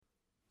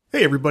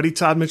Hey everybody,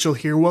 Todd Mitchell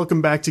here.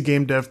 Welcome back to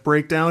Game Dev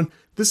Breakdown.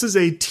 This is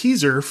a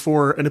teaser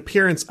for an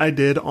appearance I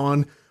did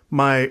on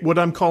what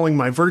I'm calling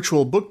my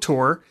virtual book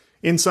tour.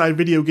 Inside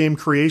Video Game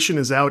Creation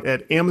is out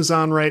at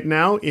Amazon right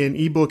now in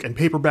ebook and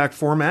paperback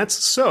formats.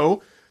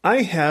 So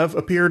I have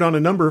appeared on a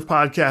number of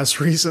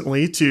podcasts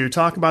recently to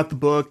talk about the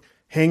book,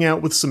 hang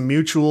out with some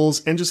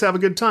mutuals, and just have a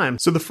good time.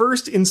 So the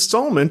first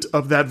installment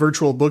of that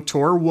virtual book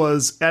tour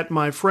was at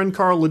my friend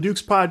Carl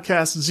Leduc's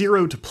podcast,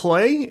 Zero to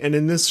Play, and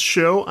in this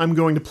show, I'm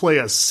going to play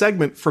a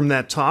segment from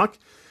that talk.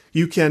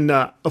 You can,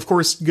 of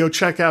course, go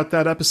check out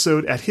that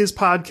episode at his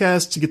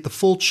podcast to get the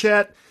full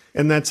chat,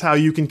 and that's how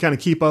you can kind of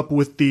keep up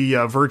with the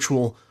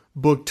virtual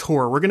book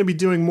tour. We're going to be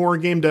doing more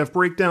Game Dev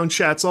Breakdown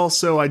chats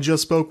also. I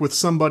just spoke with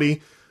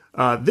somebody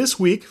this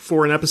week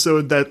for an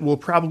episode that will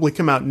probably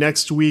come out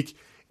next week,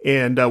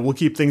 and we'll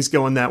keep things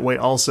going that way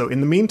also.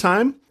 In the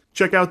meantime,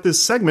 check out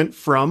this segment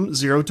from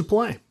Zero to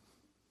Play.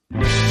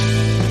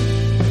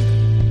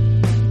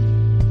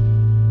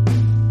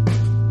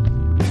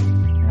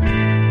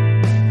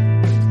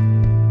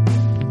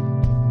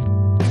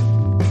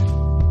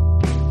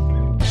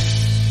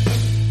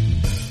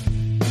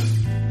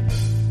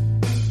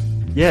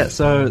 Yeah,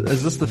 so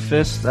is this the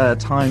first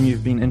time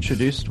you've been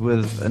introduced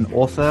with an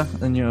author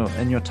in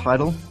your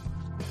title?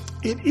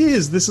 It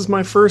is. This is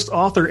my first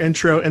author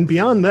intro, and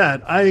beyond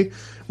that, I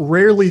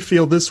rarely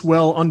feel this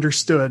well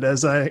understood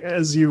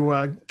as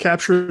you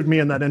captured me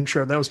in that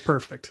intro. That was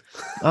perfect.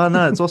 Oh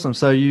no, it's awesome.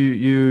 So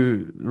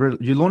you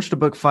launched a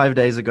book 5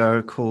 days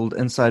ago called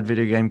Inside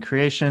Video Game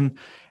Creation,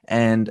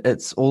 and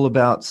it's all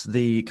about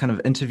the kind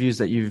of interviews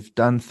that you've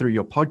done through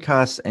your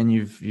podcast, and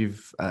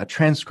you've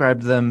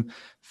transcribed them,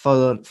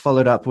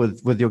 followed up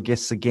with your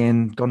guests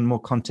again, gotten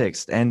more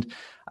context. And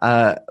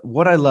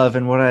what I love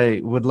and what I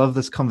would love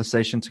this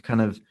conversation to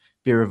kind of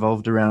be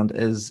revolved around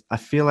is I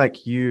feel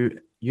like you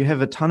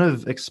have a ton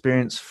of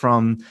experience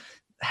from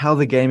how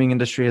the gaming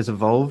industry has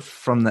evolved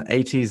from the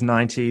 80s,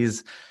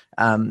 90s.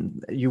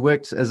 You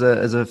worked as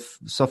a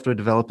software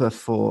developer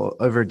for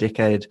over a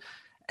decade,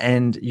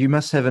 and you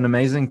must have an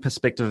amazing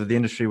perspective of the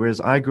industry, whereas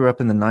I grew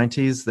up in the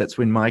 90s. That's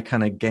when my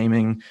kind of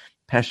gaming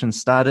passion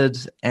started,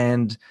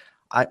 and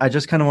I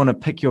just kind of want to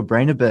pick your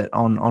brain a bit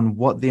on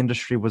what the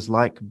industry was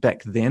like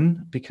back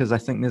then, because I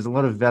think there's a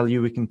lot of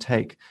value we can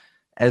take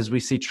as we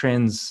see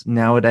trends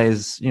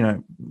nowadays. You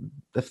know,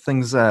 if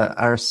things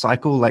are a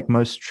cycle like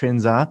most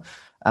trends are,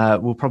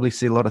 we'll probably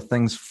see a lot of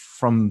things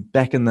from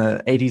back in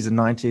the 80s and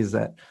 90s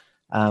that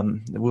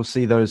we'll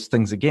see those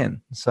things again.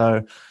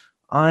 So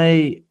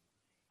I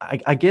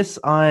guess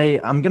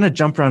I'm going to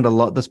jump around a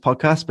lot this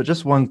podcast, but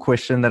just one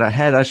question that I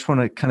just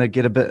want to kind of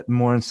get a bit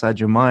more inside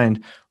your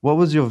mind. What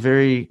was your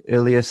very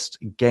earliest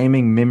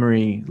gaming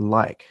memory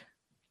like?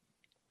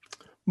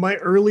 My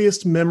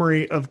earliest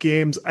memory of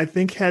games, I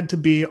think, had to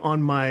be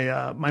on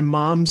my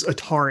mom's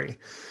Atari.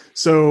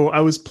 So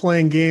I was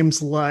playing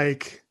games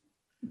like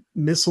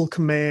Missile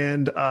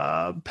Command,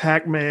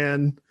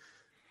 Pac-Man,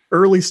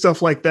 early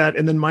stuff like that.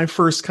 And then my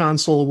first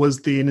console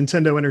was the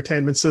Nintendo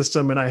Entertainment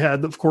System, and I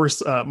had, of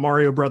course,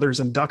 Mario Brothers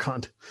and Duck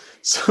Hunt.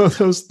 So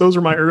those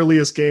are my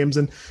earliest games.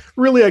 And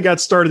really, I got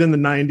started in the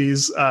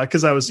 90s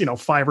because I was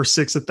 5 or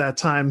 6 at that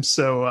time.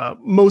 So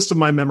most of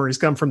my memories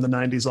come from the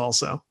 90s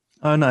also.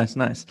 Oh, nice.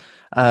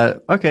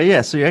 Okay,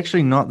 yeah. So you're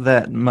actually not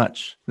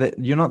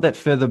you're not that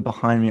further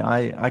behind me.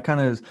 I kind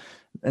of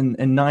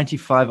in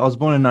 95. I was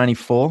born in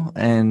 94,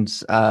 and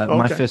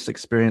my first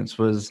experience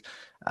was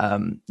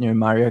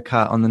Mario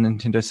Kart on the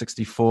Nintendo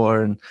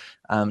 64,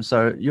 and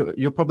so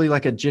you're probably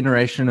like a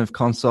generation of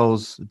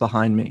consoles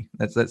behind me.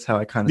 That's how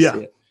I kind of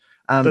see it.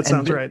 That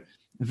sounds right.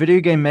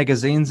 Video game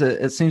magazines,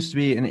 it seems to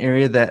be an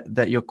area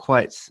that you're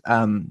quite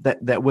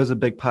that was a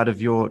big part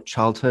of your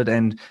childhood,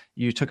 and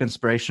you took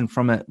inspiration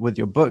from it with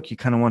your book. You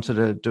kind of wanted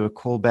to do a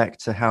callback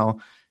to how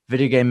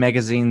video game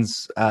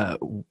magazines,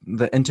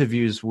 the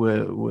interviews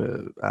were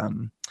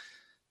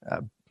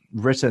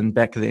written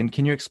back then.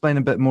 Can you explain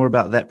a bit more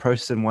about that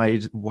process and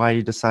why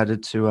you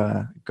decided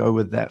to go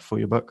with that for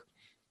your book?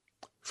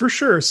 For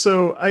sure.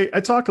 So I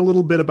talk a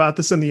little bit about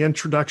this in the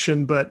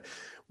introduction, but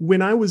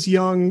when I was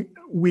young,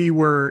 we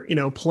were,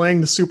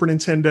 playing the Super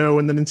Nintendo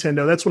and the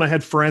Nintendo. That's when I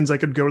had friends. I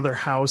could go to their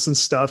house and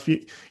stuff.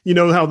 You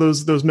know how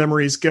those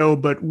memories go,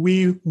 but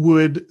we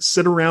would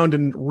sit around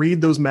and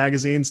read those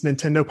magazines,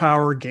 Nintendo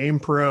Power, Game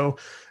Pro,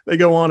 they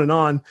go on and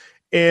on.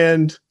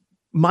 And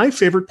my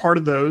favorite part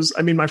of those,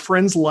 I mean, my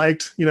friends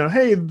liked,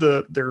 hey,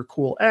 they're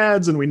cool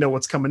ads and we know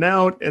what's coming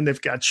out and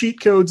they've got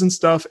cheat codes and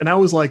stuff. And I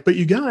was like, but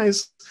you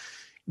guys,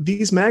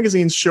 these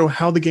magazines show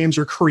how the games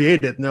are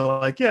created. And they're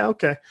like, yeah,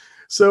 okay.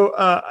 So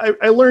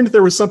I learned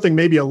there was something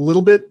maybe a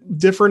little bit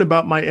different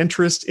about my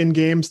interest in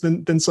games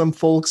than some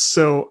folks.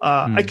 So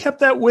I kept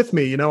that with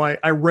me.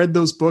 I read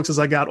those books as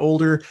I got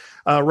older,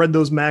 read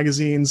those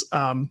magazines.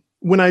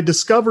 When I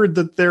discovered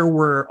that there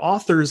were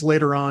authors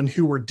later on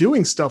who were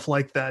doing stuff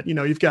like that,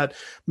 you've got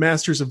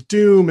Masters of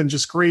Doom and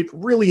just great,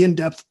 really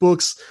in-depth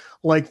books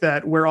like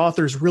that, where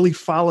authors really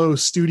follow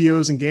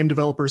studios and game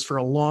developers for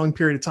a long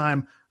period of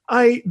time.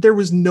 There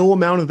was no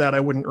amount of that I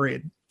wouldn't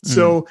read.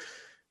 So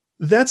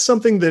that's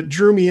something that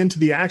drew me into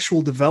the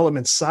actual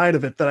development side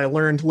of it that I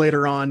learned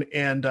later on.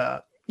 And,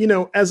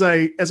 as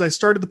I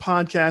started the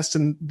podcast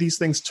and these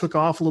things took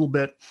off a little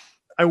bit,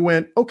 I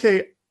went,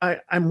 okay,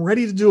 I'm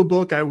ready to do a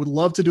book. I would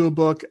love to do a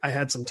book. I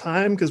had some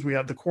time because we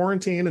had the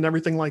quarantine and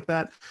everything like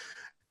that.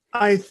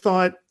 I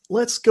thought,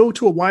 let's go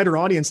to a wider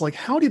audience. Like,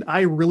 how did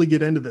I really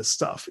get into this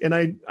stuff? And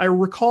I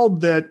recalled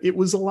that it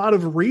was a lot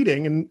of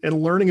reading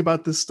and learning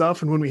about this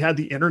stuff. And when we had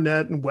the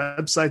internet and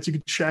websites you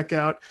could check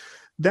out,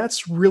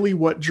 that's really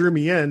what drew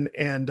me in.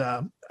 And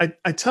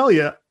I tell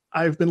you,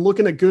 I've been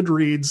looking at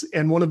Goodreads,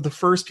 and one of the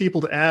first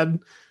people to add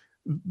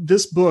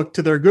this book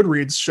to their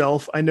Goodreads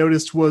shelf, I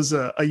noticed was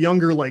a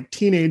younger, like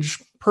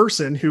teenage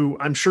person who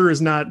I'm sure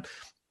is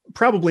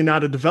probably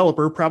not a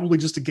developer, probably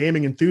just a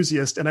gaming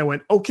enthusiast. And I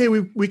went, okay,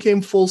 we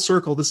came full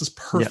circle. This is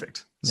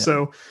perfect. Yeah.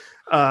 So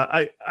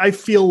I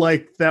feel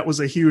like that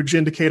was a huge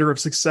indicator of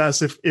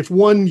success. If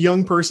one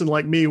young person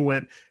like me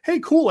went, hey,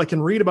 cool, I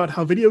can read about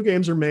how video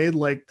games are made,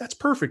 like that's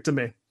perfect to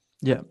me.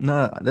 Yeah,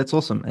 no, that's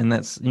awesome. And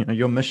that's,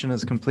 your mission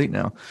is complete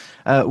now.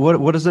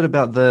 What is it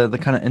about the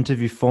kind of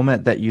interview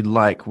format that you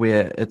like,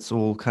 where it's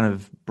all kind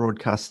of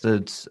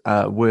broadcasted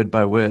word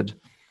by word?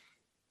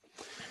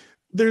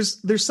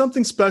 There's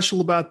something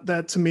special about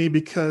that to me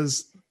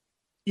because,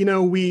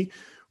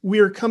 we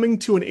are coming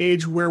to an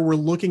age where we're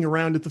looking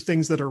around at the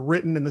things that are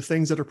written and the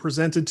things that are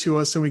presented to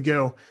us. And we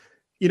go,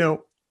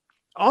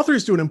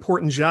 authors do an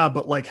important job,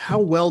 but like, how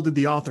well did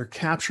the author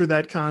capture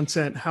that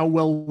content? How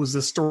well was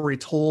the story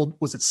told?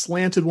 Was it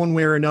slanted one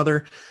way or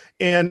another?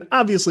 And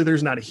obviously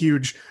there's not a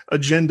huge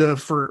agenda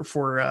for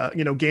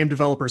game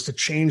developers to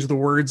change the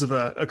words of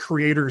a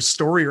creator's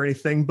story or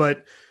anything,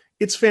 but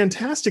it's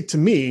fantastic to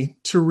me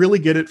to really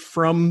get it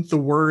from the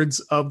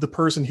words of the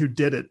person who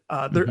did it.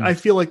 I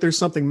feel like there's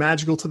something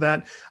magical to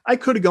that. I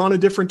could have gone a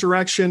different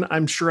direction.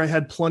 I'm sure I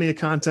had plenty of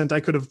content. I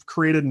could have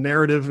created a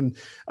narrative and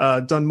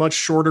done much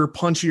shorter,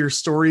 punchier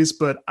stories,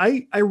 but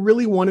I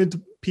really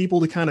wanted people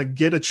to kind of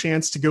get a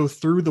chance to go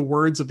through the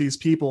words of these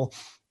people.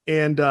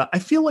 And I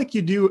feel like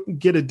you do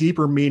get a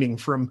deeper meaning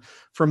from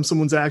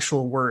someone's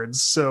actual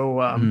words.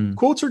 So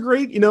quotes are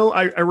great.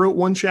 I wrote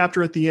one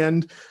chapter at the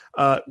end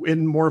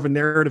in more of a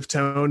narrative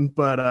tone,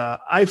 but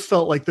I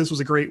felt like this was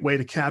a great way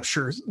to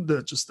capture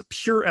just the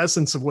pure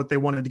essence of what they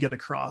wanted to get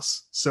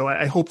across. So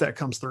I hope that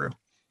comes through.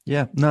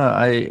 Yeah, no,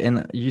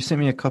 and you sent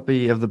me a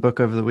copy of the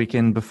book over the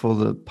weekend before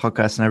the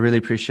podcast, and I really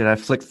appreciate it. I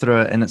flicked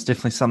through it, and it's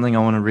definitely something I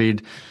want to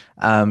read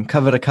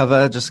cover to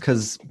cover, just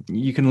because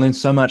you can learn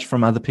so much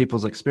from other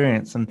people's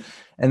experience, and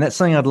that's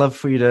something I'd love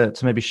for you to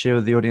maybe share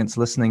with the audience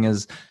listening.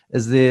 Is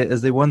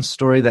there one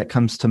story that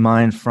comes to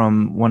mind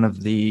from one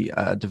of the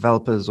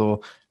developers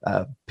or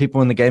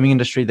people in the gaming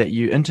industry that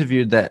you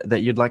interviewed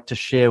that you'd like to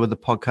share with the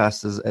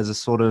podcast as a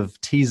sort of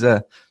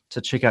teaser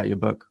to check out your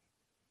book?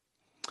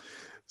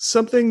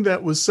 Something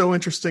that was so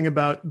interesting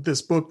about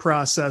this book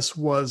process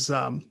was,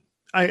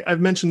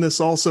 I've mentioned this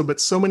also, but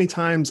so many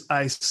times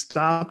I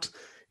stopped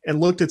and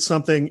looked at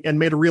something and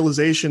made a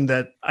realization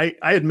that I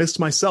had missed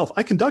myself.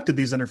 I conducted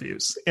these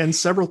interviews, and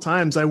several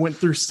times I went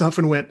through stuff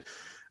and went,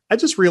 I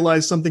just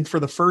realized something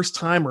for the first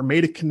time, or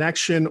made a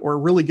connection, or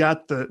really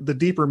got the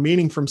deeper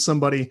meaning from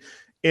somebody.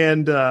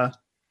 And,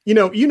 you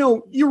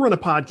run a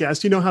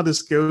podcast, you know how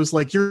this goes,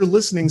 like your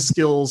listening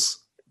skills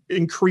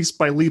increased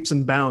by leaps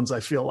and bounds. I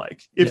feel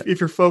like if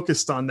you're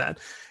focused on that,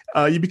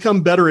 you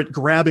become better at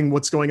grabbing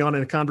what's going on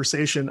in a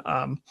conversation.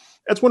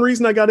 That's one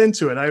reason I got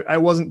into it. I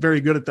wasn't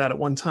very good at that at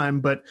one time,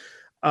 but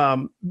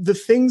the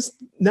things,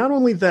 not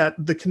only that,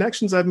 the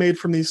connections I've made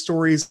from these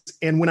stories,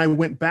 and when I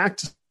went back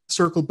to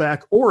circle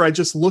back, or I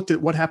just looked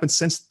at what happened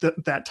since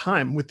that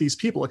time with these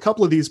people. A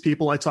couple of these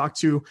people I talked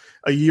to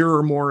a year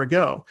or more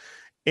ago.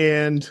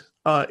 And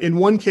in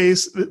one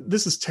case,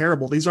 this is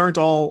terrible. These aren't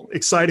all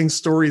exciting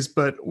stories,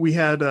 but we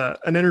had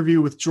an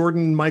interview with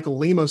Jordan Michael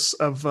Lemos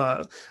of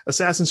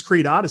Assassin's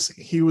Creed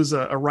Odyssey. He was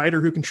a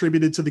writer who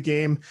contributed to the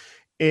game,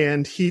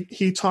 and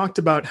he talked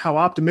about how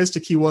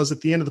optimistic he was at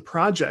the end of the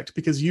project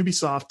because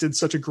Ubisoft did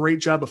such a great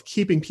job of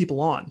keeping people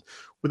on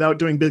without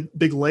doing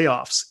big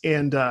layoffs.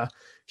 And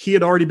he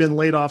had already been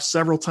laid off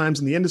several times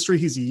in the industry.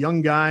 He's a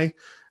young guy,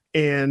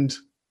 and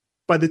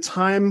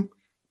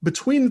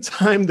between the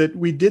time that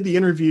we did the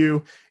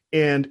interview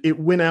and it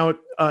went out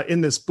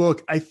in this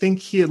book, I think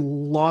he had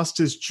lost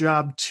his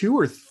job 2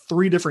 or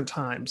 3 different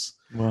times.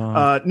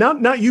 Wow. Not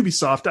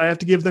Ubisoft. I have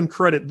to give them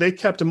credit. They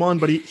kept him on,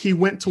 but he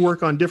went to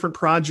work on different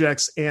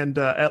projects, and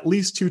at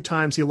least 2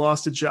 times he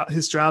lost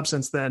his job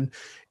since then.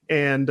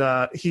 And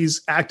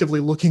he's actively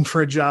looking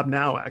for a job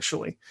now,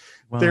 actually.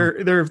 Wow.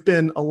 There have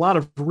been a lot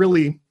of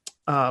really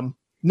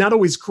not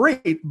always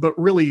great, but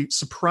really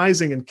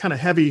surprising and kind of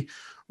heavy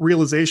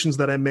realizations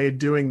that I made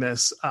doing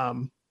this.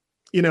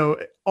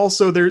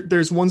 Also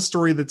there's one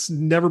story that's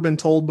never been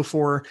told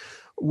before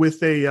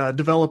with a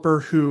developer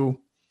who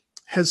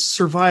has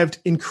survived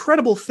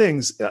incredible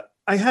things.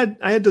 I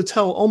had to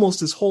tell almost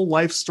his whole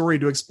life story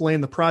to explain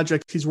the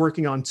project he's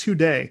working on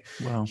today.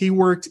 Wow. He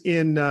worked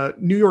in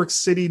New York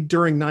City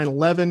during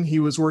 9/11. He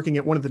was working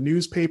at one of the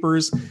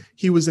newspapers.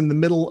 He was in the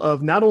middle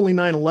of not only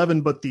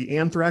 9/11, but the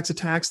anthrax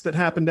attacks that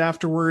happened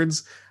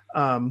afterwards.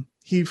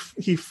 He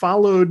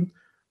followed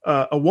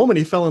a woman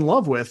he fell in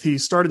love with. He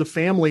started a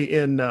family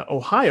in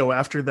Ohio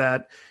after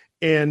that,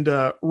 and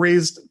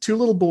raised 2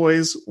 little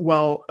boys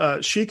while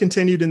she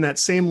continued in that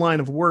same line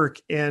of work.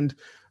 And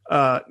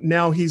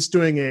now he's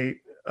doing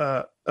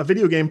a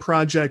video game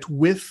project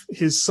with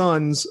his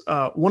sons,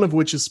 one of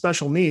which is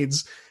special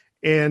needs.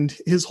 And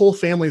his whole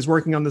family is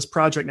working on this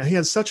project. Now, he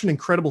has such an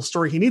incredible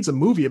story. He needs a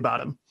movie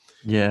about him.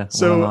 Yeah.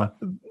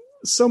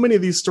 So many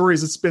of these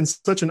stories, it's been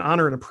such an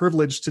honor and a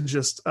privilege to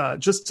just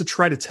to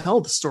try to tell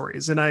the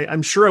stories. And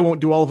I'm sure I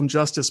won't do all of them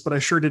justice, but I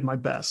sure did my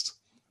best.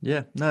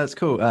 Yeah, no, that's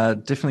cool.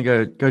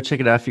 Definitely go check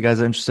it out if you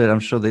guys are interested. I'm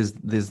sure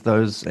there's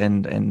those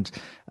and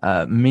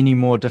many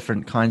more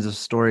different kinds of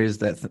stories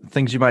that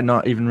things you might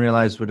not even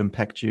realize would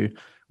impact you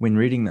when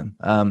reading them.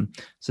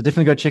 So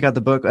definitely go check out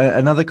the book.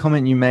 Another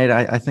comment you made,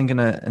 I think in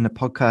a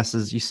podcast,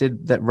 is you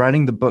said that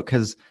writing the book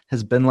has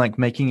been like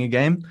making a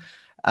game.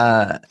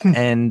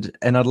 And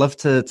I'd love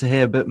to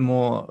hear a bit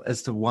more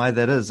as to why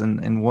that is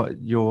and what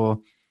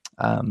your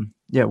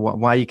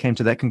why you came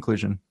to that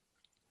conclusion.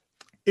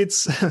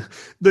 It's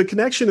the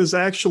connection is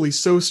actually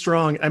so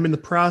strong. I'm in the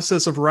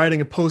process of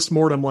writing a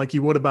postmortem like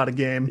you would about a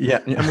game.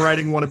 Yeah. I'm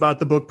writing one about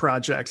the book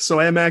project. So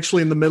I am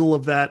actually in the middle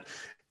of that.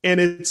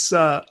 And it's,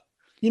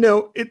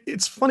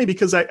 it's funny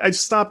because I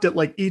stopped at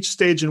like each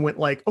stage and went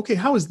like, okay,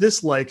 how is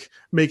this like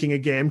making a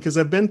game? Because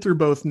I've been through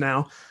both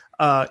now.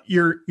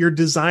 You're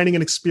designing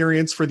an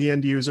experience for the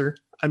end user.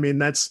 I mean,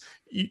 that's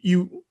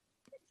you.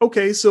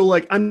 Okay. So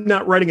like, I'm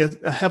not writing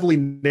a heavily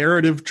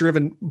narrative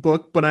driven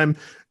book, but I'm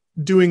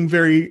doing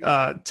very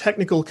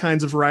technical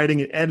kinds of writing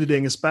and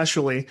editing,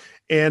 especially.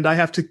 And I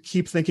have to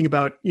keep thinking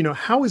about,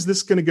 how is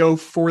this going to go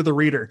for the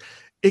reader?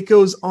 It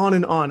goes on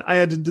and on. I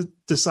had to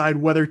decide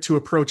whether to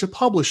approach a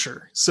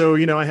publisher. So,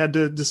 I had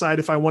to decide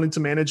if I wanted to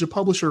manage a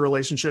publisher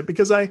relationship,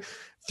 because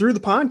through the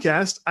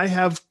podcast, I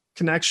have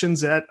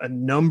connections at a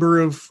number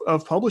of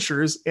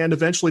publishers, and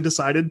eventually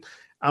decided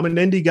I'm an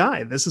indie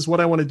guy. This is what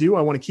I want to do.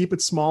 I want to keep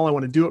it small. I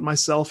want to do it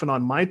myself and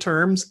on my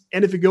terms.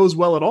 And if it goes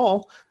well at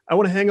all, I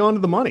want to hang on to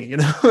the money.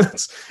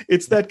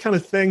 It's that kind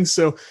of thing.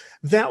 So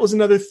that was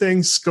another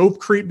thing. Scope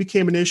creep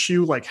became an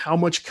issue. Like, how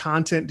much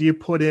content do you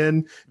put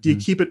in? Do you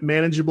keep it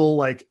manageable?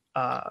 Like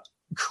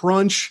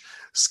crunch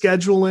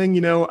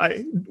scheduling,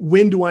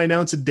 when do I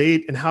announce a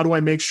date, and how do I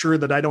make sure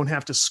that I don't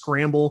have to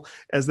scramble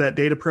as that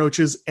date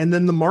approaches? And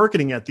then the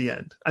marketing at the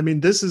end. I mean,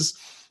 this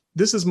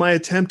is my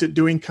attempt at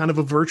doing kind of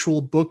a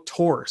virtual book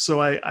tour.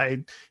 So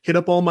I hit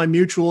up all my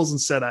mutuals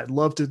and said, I'd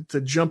love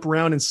to jump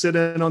around and sit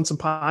in on some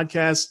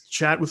podcasts,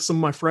 chat with some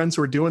of my friends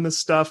who are doing this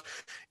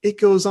stuff. It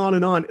goes on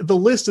and on. The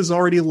list is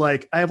already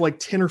like, I have like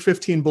 10 or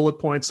 15 bullet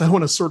points I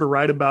want to sort of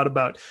write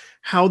about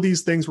how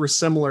these things were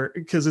similar,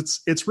 because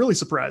it's really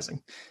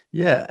surprising.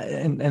 Yeah.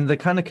 And the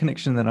kind of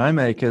connection that I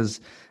make is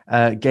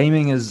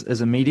gaming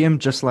is a medium,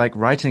 just like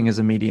writing is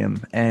a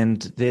medium,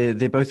 and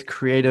they're both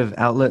creative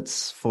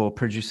outlets for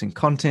producing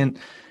content.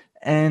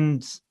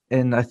 And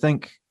I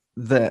think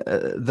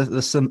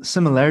the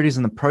similarities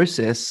in the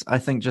process, I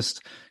think,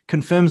 just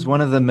confirms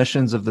one of the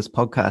missions of this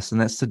podcast,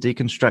 and that's to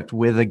deconstruct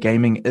whether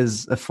gaming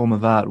is a form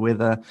of art,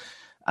 whether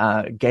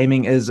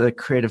gaming is a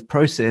creative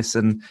process,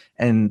 and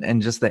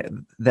just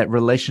that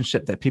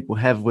relationship that people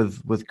have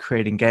with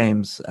creating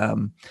games,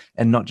 and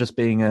not just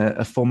being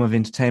a form of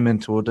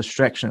entertainment or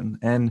distraction.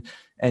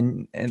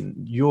 And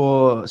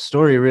your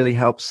story really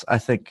helps, I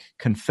think,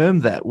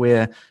 confirm that,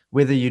 where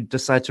whether you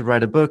decide to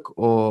write a book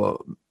or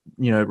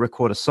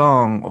record a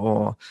song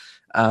or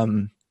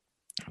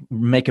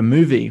make a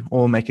movie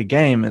or make a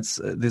game,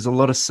 there's a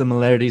lot of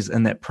similarities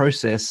in that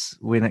process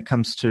when it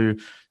comes to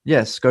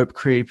scope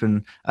creep.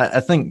 And I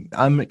think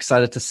I'm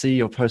excited to see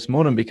your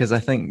postmortem, because I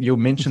think you'll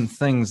mention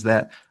things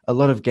that a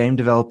lot of game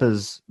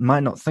developers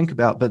might not think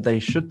about, but they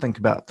should think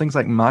about. Things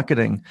like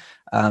marketing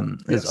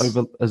is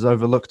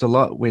overlooked a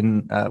lot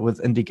when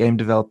with indie game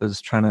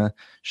developers trying to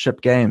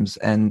ship games,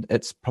 and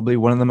it's probably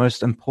one of the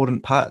most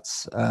important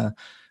parts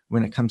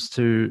when it comes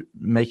to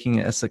making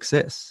it a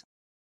success.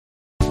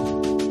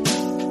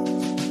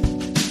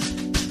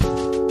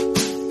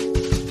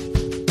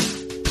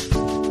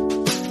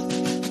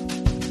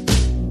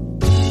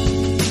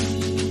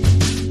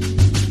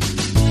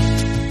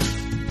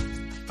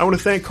 I want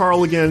to thank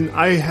Carl again.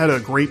 I had a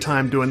great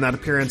time doing that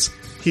appearance.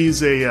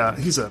 He's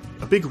a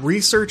big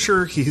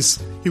researcher. He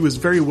was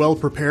very well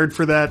prepared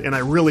for that, and I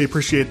really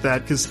appreciate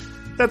that, because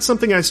that's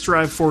something I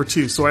strive for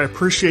too. So I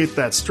appreciate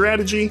that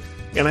strategy,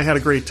 and I had a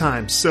great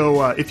time.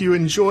 So if you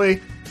enjoy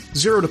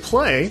Zero to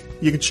Play,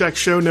 you can check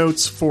show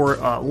notes for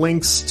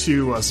links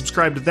to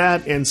subscribe to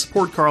that and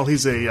support Carl.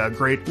 He's a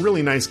great,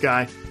 really nice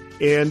guy.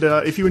 And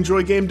if you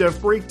enjoy Game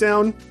Dev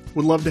Breakdown,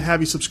 would love to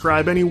have you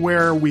subscribe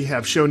anywhere. We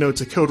have show notes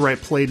at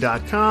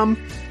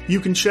codewriteplay.com. You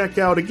can check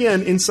out,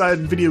 again, Inside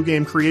Video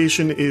Game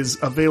Creation is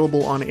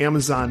available on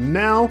Amazon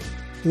now.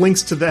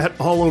 Links to that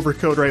all over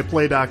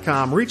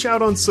CodeWritePlay.com. Reach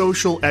out on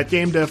social at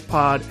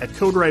GameDevPod, at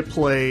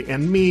CodeWritePlay,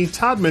 and me,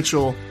 Todd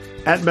Mitchell,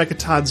 at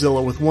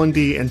MechaToddzilla with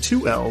 1D and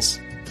 2 L's.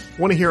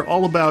 Want to hear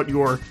all about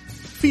your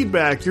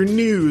feedback, your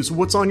news,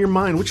 what's on your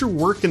mind, what you're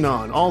working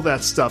on, all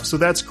that stuff. So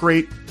that's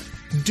great.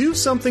 Do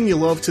something you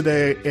love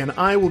today, and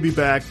I will be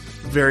back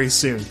very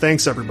soon.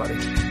 Thanks, everybody.